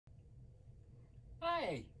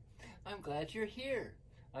Hi, I'm glad you're here.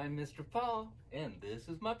 I'm Mr. Paul, and this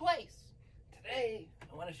is my place. Today,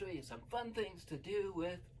 I want to show you some fun things to do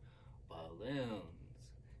with balloons.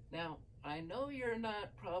 Now, I know you're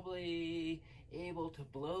not probably able to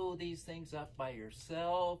blow these things up by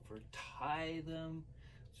yourself or tie them,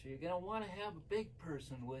 so you're going to want to have a big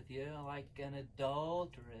person with you, like an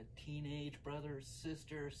adult or a teenage brother or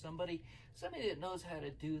sister or somebody that knows how to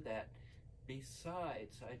do that.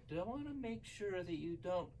 Besides, I don't want to make sure that you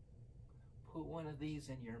don't put one of these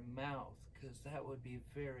in your mouth, because that would be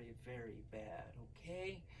very, very bad,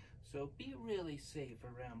 okay? So be really safe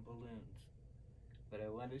around balloons. But I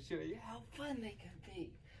want to show you how fun they can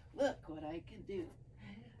be. Look what I can do.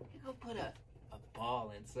 I'll put a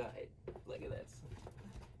ball inside. Look at this.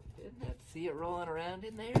 Didn't that see it rolling around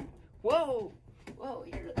in there? Whoa! Whoa,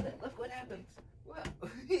 look what happens. Whoa!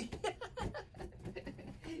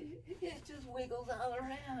 It just wiggles all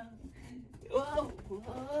around. Whoa!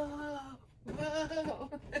 Whoa! Whoa!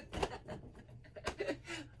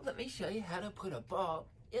 Let me show you how to put a ball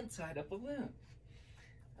inside a balloon.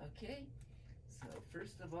 Okay? So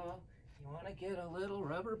first of all, you want to get a little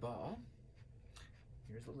rubber ball.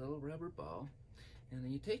 Here's a little rubber ball. And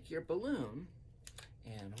then you take your balloon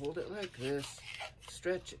and hold it like this,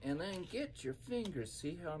 stretch, and then get your fingers.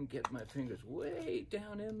 See how I'm getting my fingers way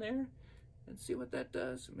down in there? And see what that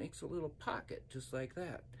does? It makes a little pocket just like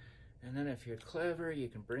that. And then if you're clever, you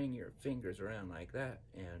can bring your fingers around like that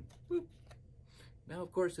and whoop. Now,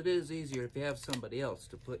 of course, it is easier if you have somebody else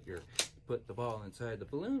to put the ball inside the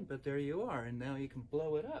balloon, but there you are, and now you can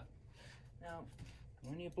blow it up. Now,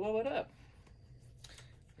 when you blow it up,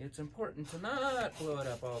 it's important to not blow it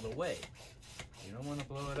up all the way. You don't want to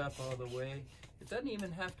blow it up all the way. It doesn't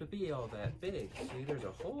even have to be all that big. See, there's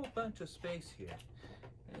a whole bunch of space here.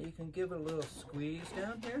 And you can give it a little squeeze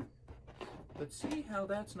down here. But see how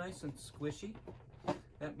that's nice and squishy?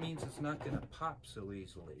 That means it's not going to pop so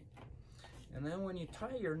easily. And then when you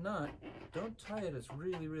tie your nut, don't tie it as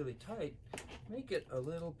really, really tight. Make it a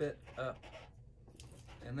little bit up.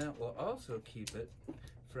 And that will also keep it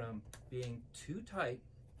from being too tight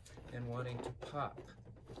and wanting to pop.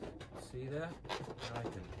 See that? Now I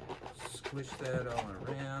can squish that all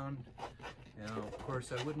around. Now, of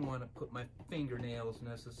course, I wouldn't want to put my fingernails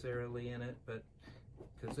necessarily in it, but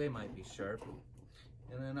because they might be sharp.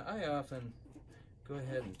 And then I often go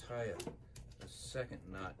ahead and tie a second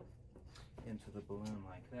knot into the balloon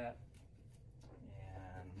like that,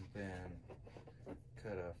 and then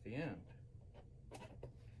cut off the end.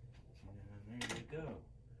 And there you go.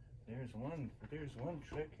 There's one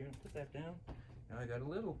trick here. Put that down. Now I got a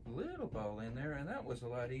little ball in there, and that was a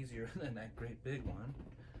lot easier than that great big one,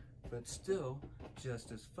 but still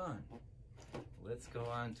just as fun. Let's go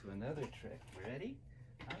on to another trick. Ready?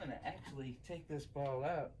 I'm going to actually take this ball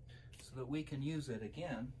out so that we can use it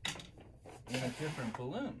again in a different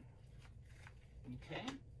balloon. Okay?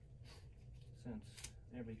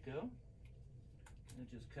 There we go. And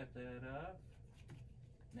just cut that off.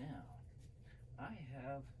 Now, I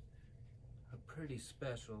have a pretty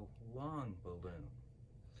special long balloon.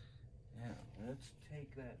 Now, let's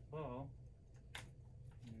take that ball.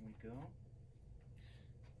 There we go.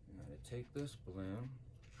 I'm going to take this balloon.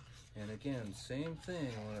 And again, same thing.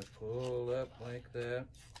 I want to pull up like that.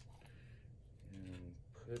 And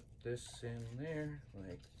put this in there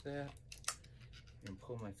like that. And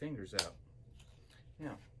pull my fingers out.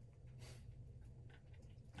 Now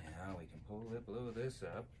we can blow this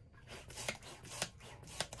up.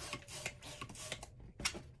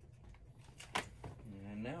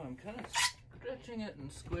 And now I'm kind of stretching it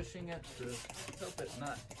and squishing it to help it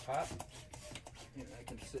not pop. And I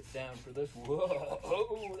can sit down for this. Whoa,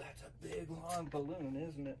 oh, that's a big long balloon,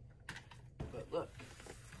 isn't it? But look,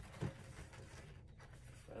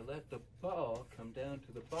 if I let the ball come down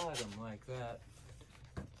to the bottom like that,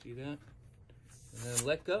 see that? And then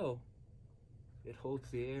let go, it holds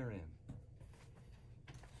the air in.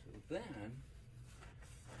 So then,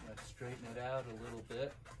 let's straighten it out a little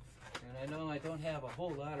bit. And I know I don't have a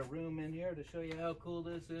whole lot of room in here to show you how cool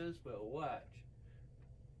this is, but watch.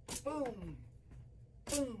 Boom!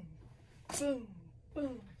 Boom! Boom!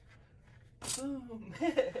 Boom! Boom!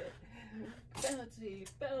 Bouncy!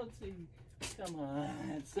 Bouncy! Come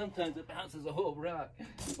on, sometimes it bounces a whole rock.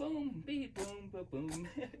 Boom! Beep! Boom! Boom! Boom!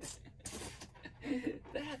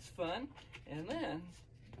 That's fun. And then,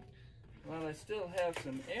 while I still have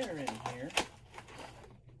some air in here,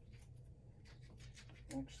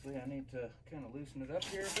 actually I need to kind of loosen it up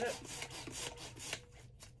here a bit.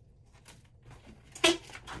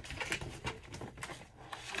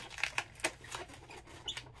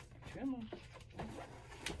 Come on.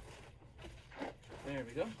 There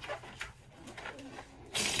we go.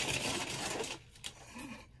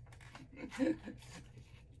 I'm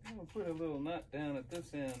gonna put a little nut down at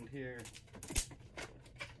this end here.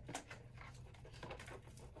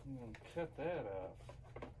 I'm gonna cut that off.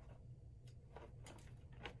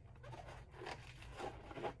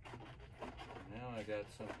 Now I got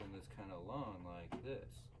something that's kind of long like this.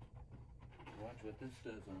 Watch what this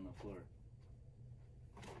does on the floor.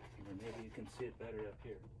 Or maybe you can see it better up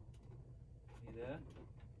here. See that?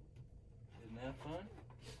 Isn't that fun?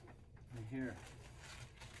 And here,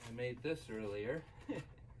 I made this earlier.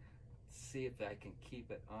 See if I can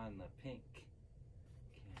keep it on the pink.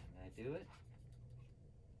 Can I do it?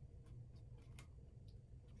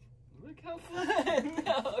 Look how fun!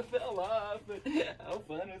 No, it fell off. How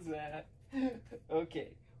fun is that?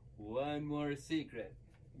 Okay, one more secret.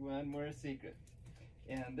 One more secret.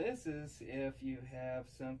 And this is if you have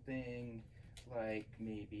something like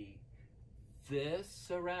maybe this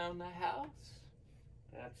around the house.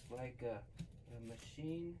 That's like a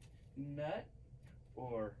machine nut.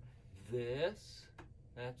 Or this.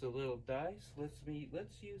 That's a little dice. Let's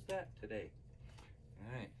use that today.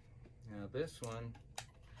 Alright. Now this one,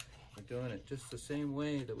 we're doing it just the same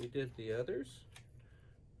way that we did the others.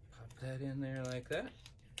 Pop that in there like that.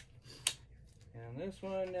 And this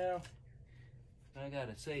one now, I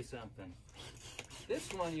gotta say something.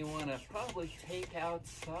 This one you wanna probably take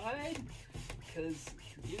outside because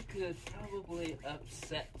you could probably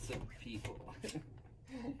upset some people.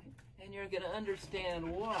 And you're gonna understand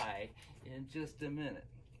why in just a minute.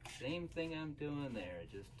 Same thing I'm doing there,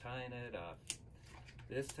 just tying it off.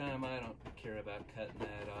 This time I don't care about cutting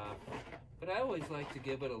that off, but I always like to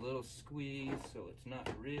give it a little squeeze so it's not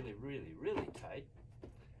really, really, really tight.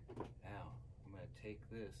 Now, I'm gonna take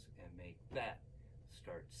this and make that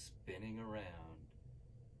start spinning around.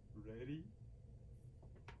 Ready?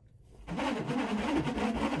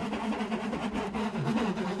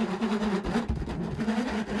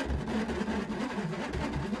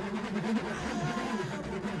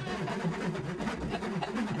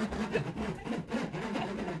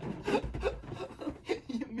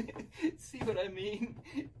 See what I mean?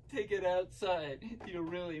 Take it outside. You'll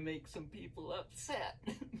really make some people upset.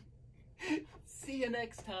 See you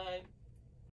next time.